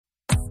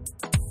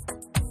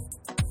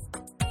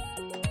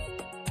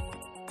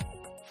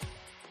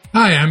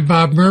Hi, I'm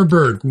Bob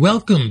Merberg.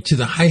 Welcome to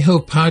the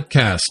Hi-Ho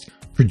Podcast,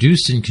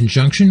 produced in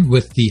conjunction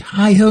with the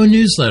Hi-Ho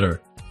newsletter.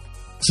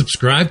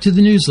 Subscribe to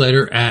the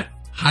newsletter at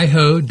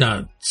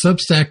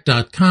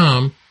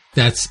hiho.substack.com.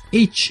 That's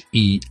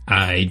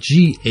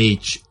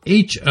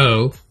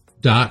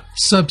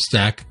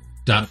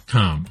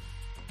HEIGHHO.substack.com.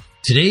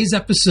 Today's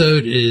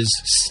episode is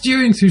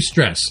Steering Through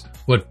Stress,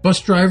 what bus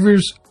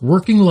drivers'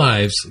 working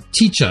lives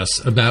teach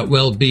us about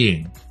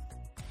well-being.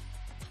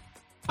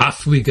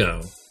 Off we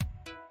go.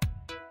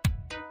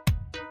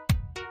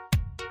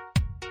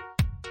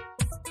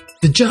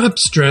 The job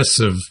stress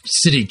of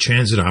city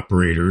transit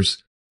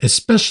operators,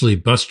 especially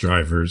bus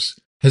drivers,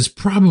 has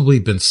probably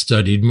been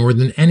studied more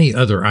than any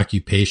other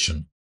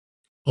occupation.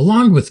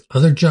 Along with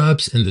other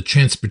jobs in the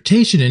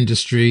transportation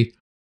industry,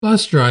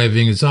 bus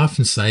driving is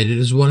often cited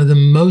as one of the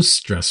most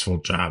stressful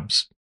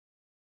jobs.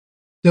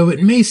 Though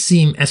it may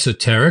seem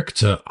esoteric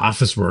to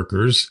office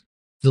workers,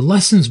 the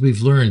lessons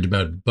we've learned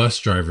about bus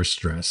driver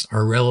stress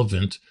are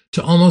relevant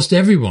to almost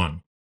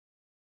everyone.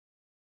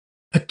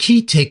 A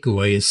key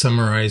takeaway is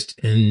summarized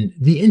in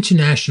the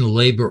International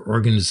Labor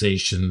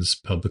Organization's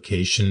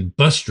publication,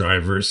 Bus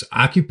Drivers,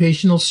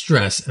 Occupational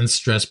Stress and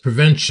Stress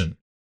Prevention.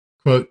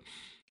 Quote,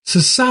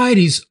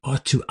 societies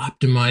ought to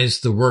optimize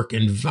the work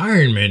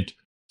environment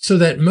so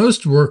that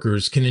most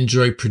workers can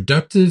enjoy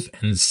productive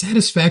and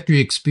satisfactory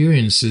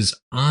experiences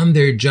on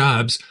their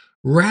jobs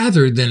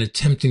rather than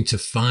attempting to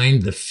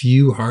find the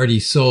few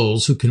hardy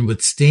souls who can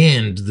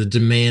withstand the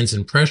demands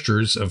and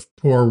pressures of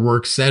poor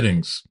work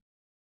settings.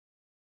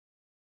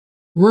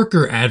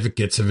 Worker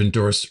advocates have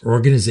endorsed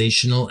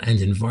organizational and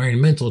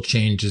environmental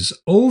changes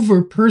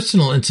over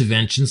personal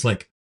interventions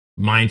like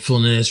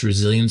mindfulness,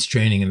 resilience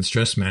training, and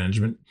stress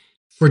management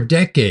for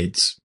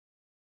decades.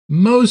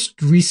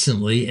 Most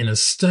recently in a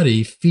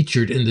study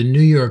featured in the New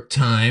York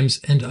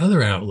Times and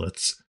other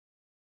outlets.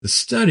 The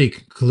study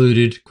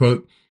concluded,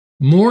 quote,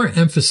 more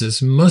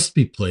emphasis must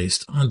be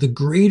placed on the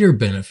greater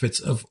benefits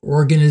of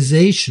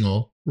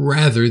organizational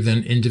rather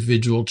than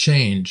individual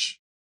change.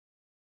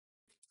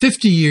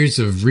 50 years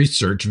of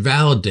research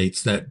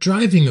validates that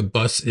driving a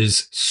bus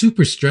is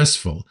super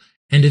stressful,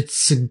 and it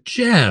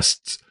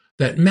suggests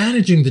that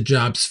managing the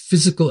job's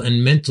physical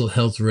and mental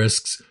health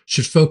risks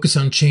should focus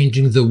on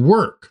changing the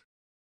work,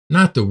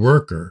 not the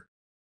worker.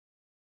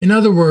 In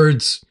other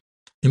words,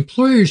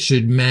 employers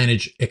should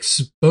manage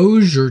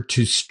exposure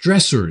to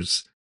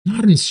stressors,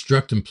 not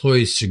instruct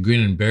employees to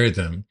grin and bear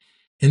them.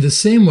 In the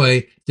same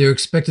way, they're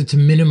expected to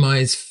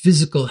minimize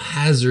physical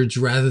hazards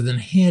rather than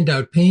hand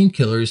out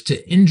painkillers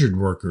to injured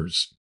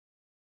workers.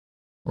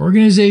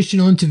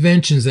 Organizational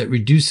interventions that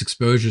reduce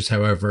exposures,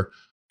 however,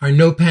 are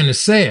no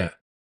panacea.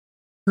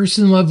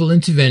 Person-level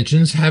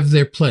interventions have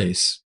their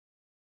place.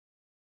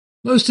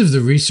 Most of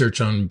the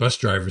research on bus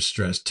driver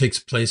stress takes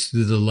place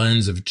through the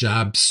lens of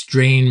job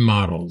strain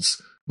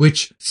models,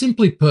 which,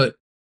 simply put,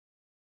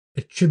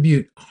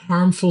 attribute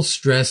harmful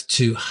stress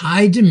to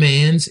high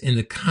demands in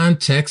the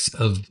context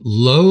of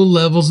low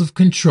levels of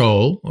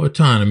control,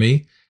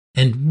 autonomy,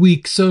 and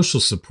weak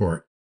social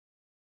support.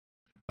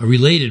 A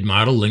related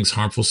model links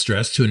harmful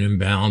stress to an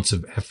imbalance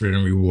of effort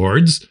and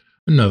rewards.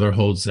 Another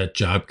holds that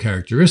job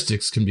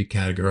characteristics can be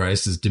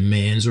categorized as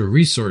demands or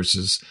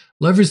resources,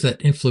 levers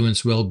that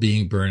influence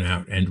well-being,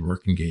 burnout, and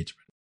work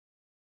engagement.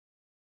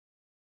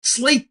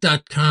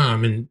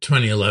 Slate.com in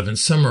 2011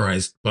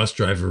 summarized bus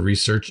driver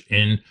research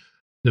in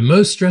the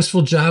most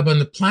stressful job on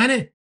the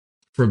planet?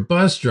 For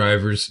bus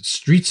drivers,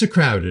 streets are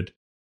crowded,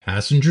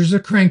 passengers are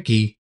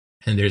cranky,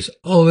 and there's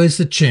always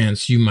the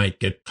chance you might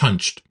get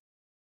punched.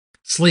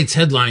 Slate's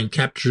headline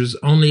captures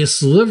only a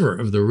sliver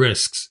of the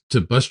risks to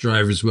bus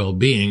drivers'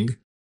 well-being.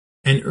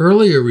 An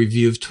earlier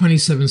review of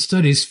 27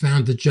 studies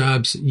found the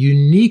job's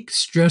unique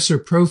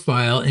stressor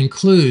profile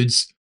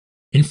includes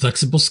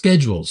inflexible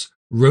schedules,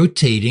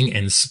 rotating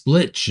and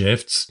split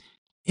shifts,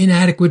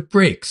 inadequate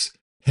breaks,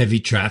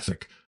 heavy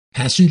traffic,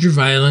 passenger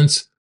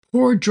violence,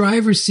 poor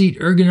driver's seat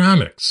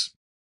ergonomics.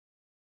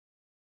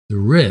 The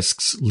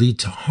risks lead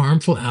to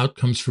harmful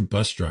outcomes for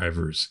bus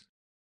drivers.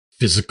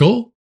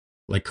 Physical,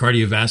 like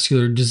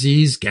cardiovascular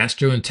disease,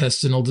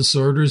 gastrointestinal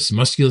disorders,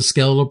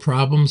 musculoskeletal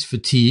problems,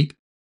 fatigue.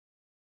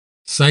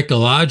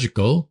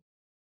 Psychological,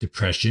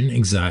 depression,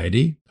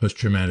 anxiety,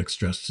 post-traumatic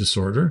stress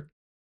disorder.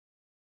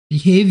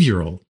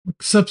 Behavioral,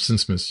 like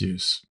substance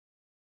misuse.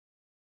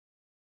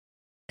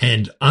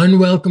 And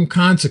unwelcome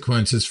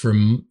consequences for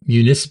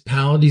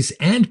municipalities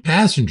and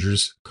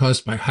passengers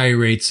caused by high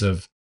rates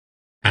of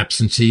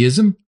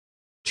absenteeism,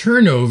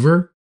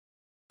 turnover,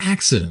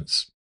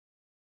 accidents.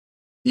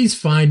 These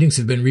findings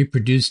have been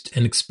reproduced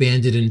and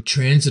expanded in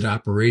transit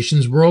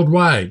operations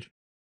worldwide.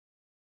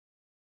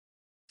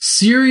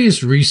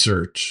 Serious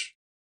research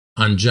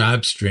on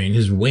job strain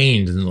has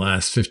waned in the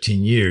last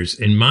 15 years,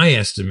 in my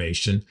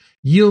estimation,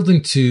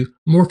 yielding to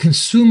more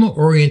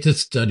consumer-oriented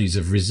studies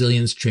of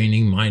resilience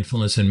training,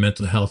 mindfulness, and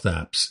mental health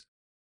apps.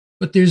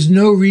 But there's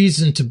no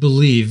reason to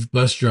believe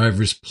bus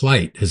drivers'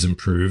 plight has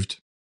improved.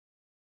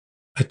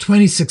 A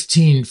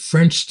 2016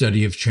 French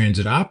study of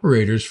transit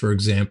operators, for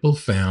example,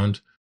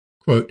 found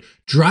quote,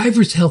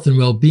 drivers' health and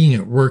well-being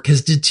at work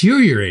has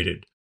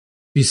deteriorated.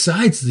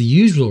 Besides the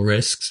usual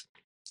risks,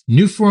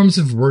 new forms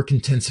of work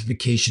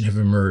intensification have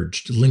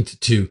emerged linked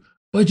to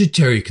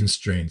budgetary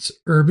constraints,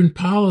 urban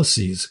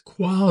policies,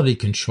 quality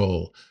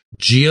control,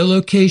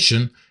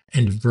 geolocation,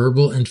 and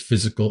verbal and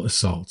physical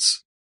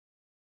assaults.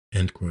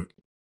 End quote.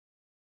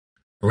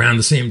 Around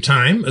the same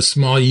time, a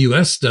small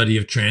U.S. study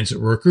of transit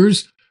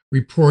workers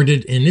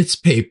reported in its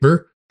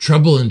paper,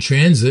 Trouble in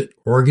Transit,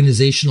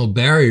 Organizational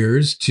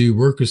Barriers to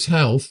Workers'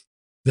 Health,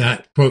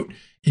 that, quote,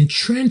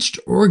 entrenched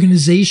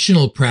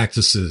organizational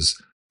practices,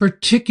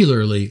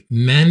 particularly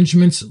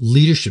management's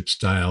leadership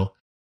style,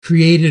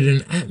 created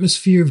an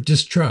atmosphere of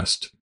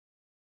distrust.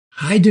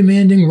 High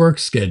demanding work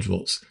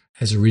schedules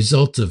as a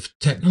result of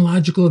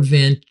technological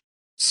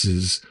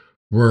advances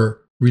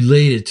were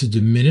related to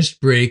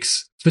diminished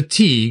breaks,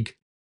 fatigue,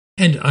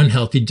 and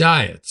unhealthy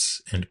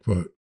diets, end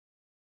quote.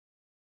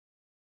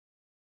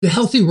 The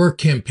Healthy Work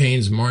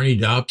Campaign's Marnie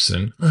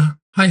Dobson, a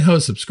Hi-Ho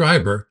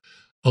subscriber,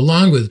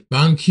 along with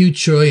Bong-Kyu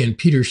Choi and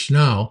Peter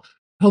Schnall,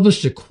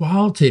 published a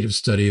qualitative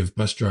study of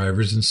bus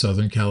drivers in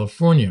Southern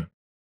California,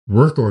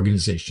 work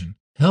organization,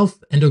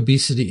 health and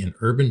obesity in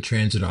urban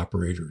transit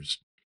operators.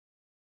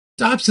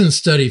 Dobson's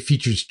study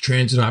features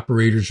transit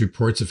operators'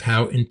 reports of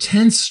how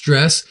intense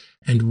stress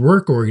and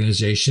work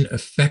organization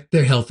affect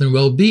their health and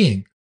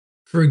well-being.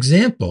 For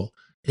example,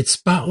 it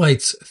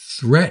spotlights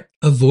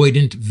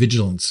threat-avoidant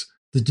vigilance,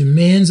 the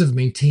demands of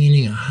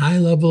maintaining a high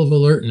level of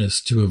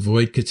alertness to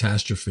avoid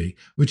catastrophe,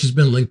 which has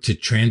been linked to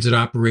transit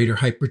operator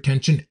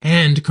hypertension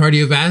and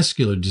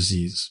cardiovascular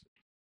disease.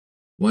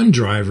 One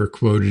driver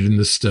quoted in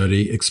the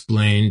study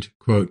explained,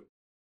 quote,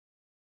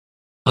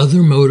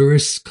 other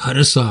motorists cut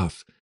us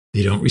off.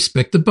 They don't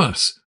respect the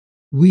bus.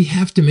 We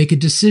have to make a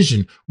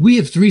decision. We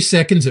have 3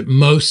 seconds at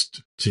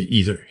most to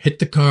either hit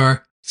the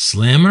car,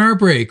 slam on our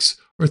brakes,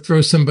 or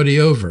throw somebody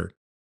over.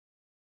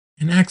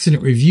 An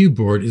accident review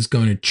board is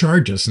going to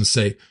charge us and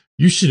say,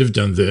 you should have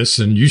done this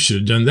and you should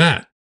have done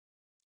that.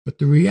 But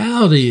the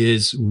reality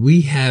is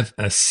we have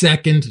a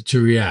second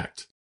to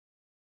react.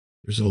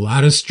 There's a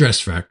lot of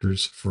stress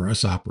factors for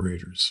us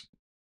operators.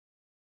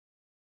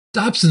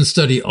 Dobson's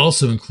study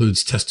also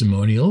includes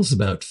testimonials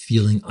about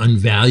feeling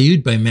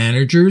unvalued by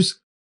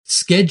managers,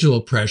 schedule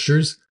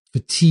pressures,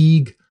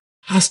 fatigue,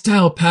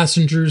 hostile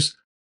passengers,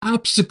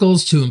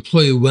 obstacles to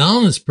employee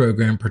wellness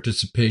program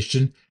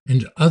participation,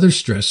 and other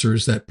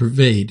stressors that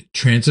pervade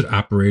transit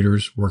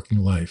operators' working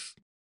life.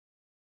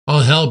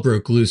 All hell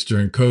broke loose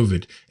during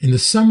COVID. In the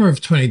summer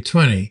of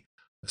 2020,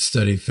 a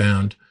study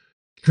found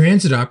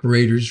transit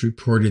operators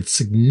reported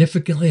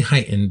significantly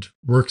heightened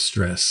work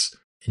stress,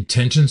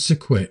 intentions to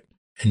quit,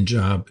 and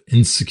job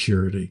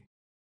insecurity.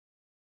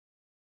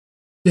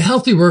 The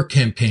Healthy Work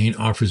Campaign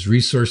offers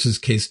resources,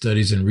 case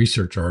studies, and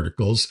research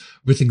articles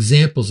with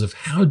examples of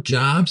how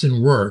jobs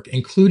and work,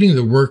 including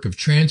the work of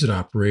transit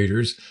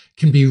operators,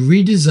 can be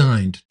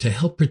redesigned to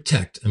help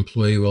protect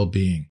employee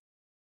well-being.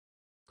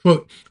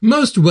 Quote,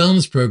 most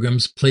wellness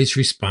programs place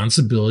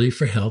responsibility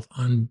for health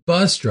on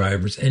bus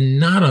drivers and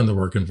not on the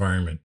work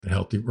environment, the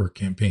Healthy Work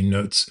Campaign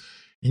notes.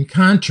 In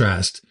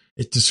contrast,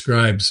 it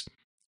describes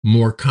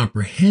more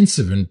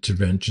comprehensive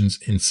interventions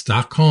in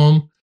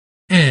Stockholm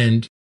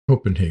and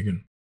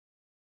Copenhagen.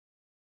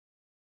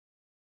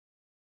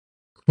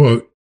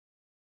 Quote,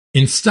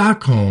 in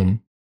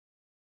Stockholm,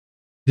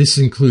 this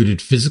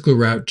included physical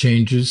route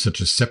changes such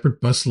as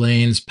separate bus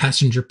lanes,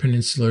 passenger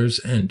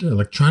peninsulars, and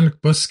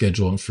electronic bus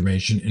schedule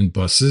information in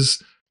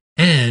buses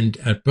and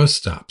at bus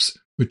stops,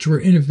 which were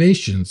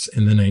innovations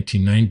in the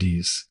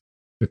 1990s.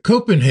 The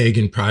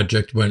Copenhagen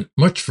project went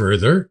much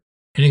further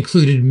and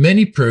included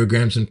many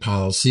programs and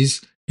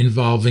policies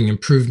involving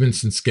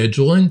improvements in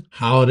scheduling,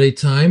 holiday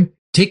time,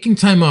 taking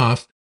time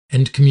off,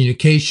 and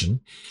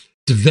communication,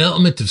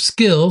 development of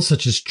skills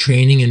such as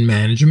training in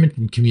management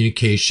and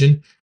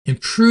communication,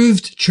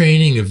 improved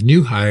training of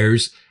new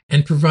hires,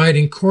 and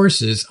providing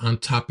courses on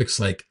topics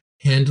like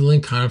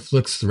handling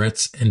conflicts,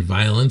 threats, and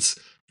violence,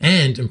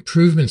 and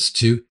improvements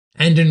to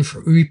and in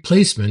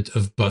replacement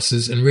of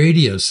buses and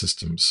radio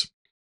systems.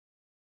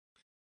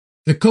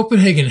 The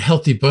Copenhagen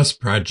Healthy Bus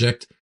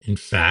Project, in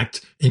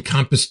fact,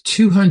 encompassed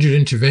 200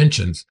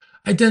 interventions,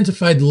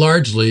 identified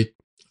largely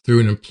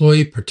through an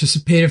employee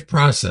participative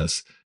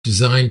process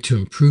designed to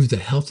improve the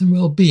health and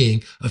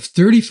well-being of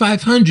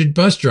 3,500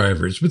 bus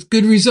drivers with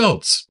good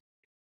results.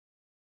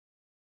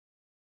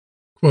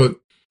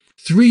 Quote,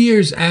 3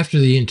 years after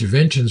the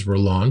interventions were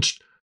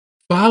launched,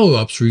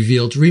 follow-ups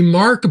revealed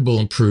remarkable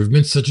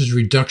improvements such as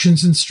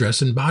reductions in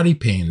stress and body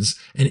pains,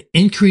 an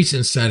increase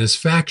in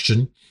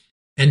satisfaction,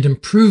 and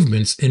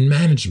improvements in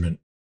management.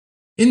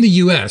 In the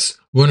U.S.,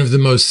 one of the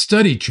most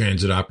studied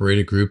transit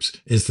operator groups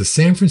is the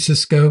San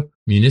Francisco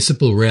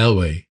Municipal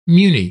Railway,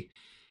 MUNI,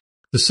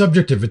 the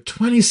subject of a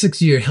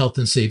 26-year health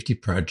and safety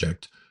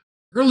project.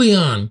 Early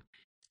on,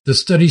 the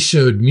study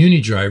showed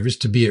MUNI drivers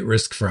to be at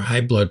risk for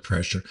high blood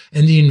pressure,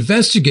 and the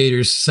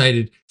investigators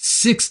cited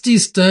 60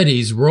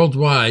 studies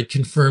worldwide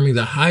confirming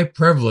the high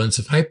prevalence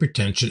of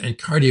hypertension and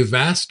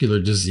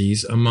cardiovascular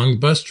disease among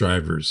bus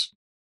drivers.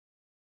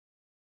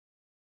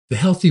 The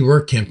Healthy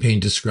Work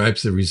campaign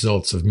describes the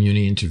results of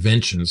Muni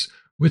interventions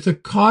with a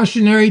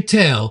cautionary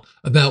tale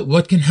about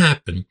what can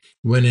happen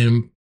when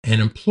an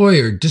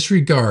employer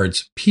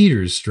disregards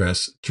Peter's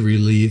stress to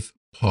relieve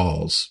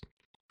Paul's.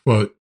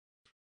 Quote,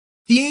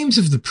 the aims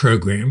of the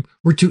program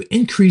were to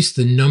increase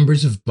the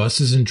numbers of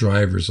buses and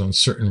drivers on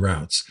certain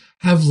routes,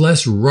 have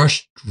less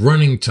rushed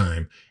running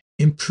time,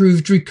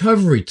 improved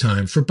recovery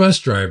time for bus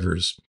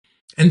drivers,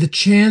 and the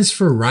chance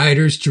for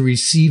riders to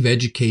receive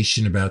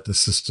education about the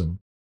system.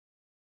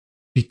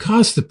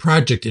 Because the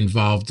project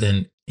involved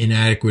an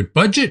inadequate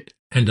budget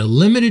and a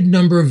limited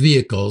number of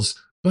vehicles,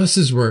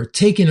 buses were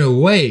taken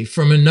away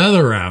from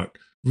another route,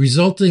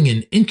 resulting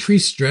in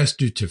increased stress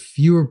due to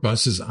fewer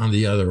buses on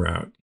the other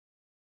route.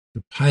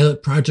 The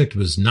pilot project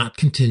was not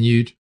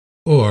continued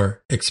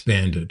or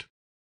expanded.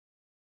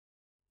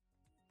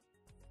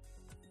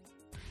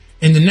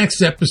 In the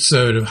next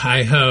episode of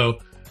Hi Ho,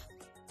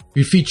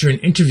 we feature an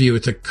interview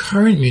with a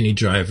current Muni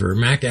driver,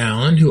 Mac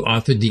Allen, who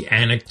authored the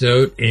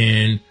anecdote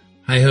in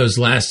Hi Ho's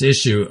last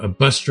issue, A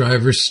Bus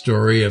Driver's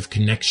Story of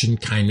Connection,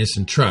 Kindness,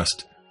 and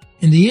Trust.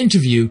 In the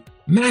interview,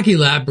 Mac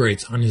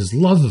elaborates on his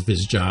love of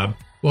his job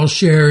while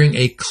sharing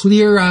a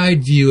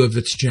clear-eyed view of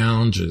its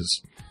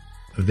challenges.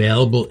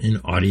 Available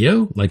in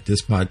audio, like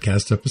this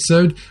podcast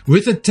episode,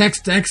 with a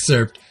text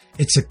excerpt,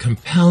 it's a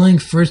compelling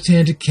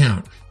first-hand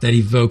account that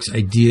evokes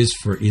ideas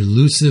for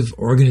elusive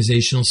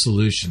organizational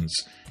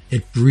solutions.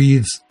 It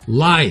breathes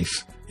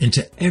life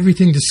into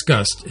everything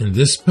discussed in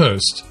this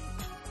post,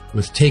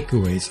 with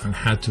takeaways on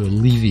how to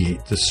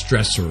alleviate the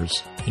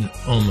stressors in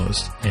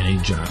almost any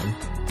job.